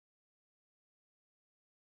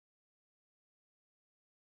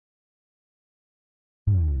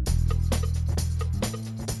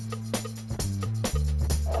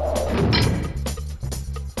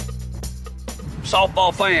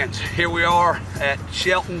Softball fans, here we are at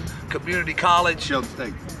Shelton Community College.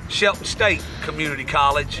 Shelton State Community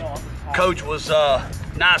College. Coach was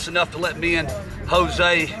nice enough to let me and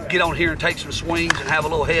Jose get on here and take some swings and have a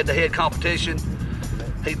little head-to-head competition.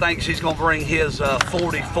 He thinks he's going to bring his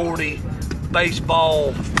 40-40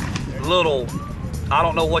 baseball little, I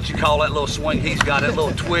don't know what you call that little swing he's got, that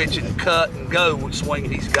little twitch and cut and go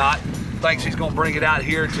swing he's got. Thinks he's going to bring it out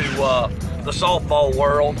here to the softball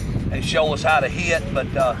world and show us how to hit. But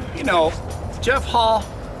you know, Jeff Hall,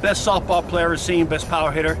 best softball player I've seen, best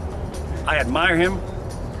power hitter. I admire him,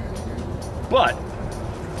 but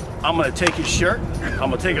I'm gonna take his shirt, I'm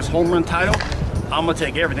gonna take his home run title, I'm gonna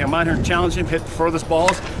take everything. I'm out here and challenge him, hit the furthest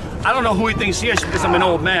balls. I don't know who he thinks he is because I'm an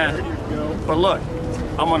old man, but look,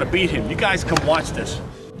 I'm gonna beat him. You guys come watch this.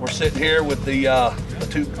 We're sitting here with the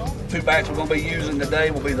two bats we're gonna be using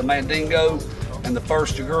today will be the Mandingo and the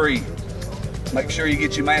First Degree. Make sure you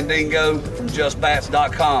get your Mandingo from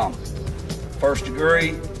justbats.com. First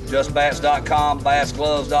Degree, justbats.com,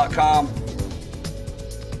 bassgloves.com.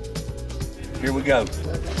 Here we go.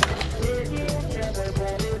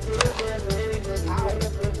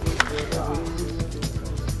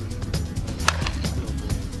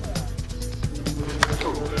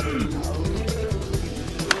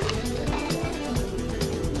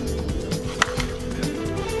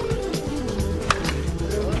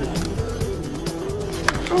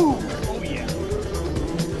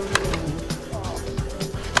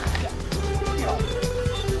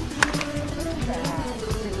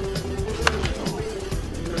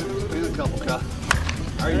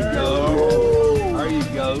 There you go. There you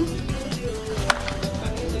go.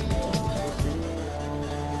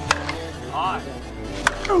 Hot.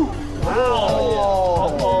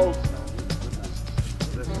 Wow.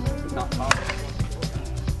 Not hot.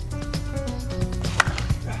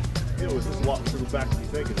 It was just walking through the back of you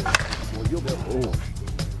thinking it. Well, you'll be able to.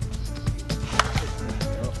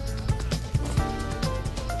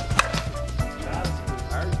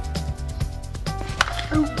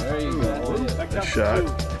 There you go. Good shot.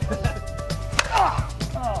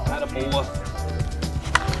 Attaboy.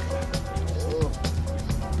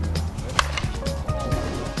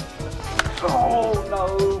 Oh no!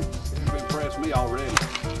 You've impressed me already.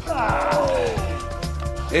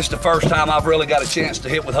 It's the first time I've really got a chance to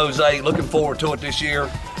hit with Jose. Looking forward to it this year.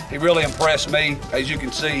 He really impressed me. As you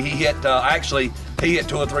can see, he hit actually he hit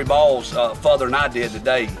 2 or 3 balls further than I did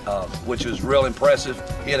today, which was real impressive.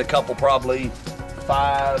 He hit a couple probably.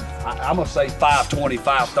 I'm gonna say 520,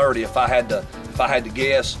 530 if I had to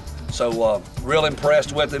guess. So real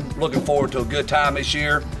impressed with him. Looking forward to a good time this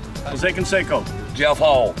year. Jose Canseco, Jeff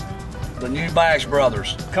Hall, the new Bash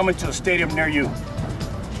brothers, coming to a stadium near you.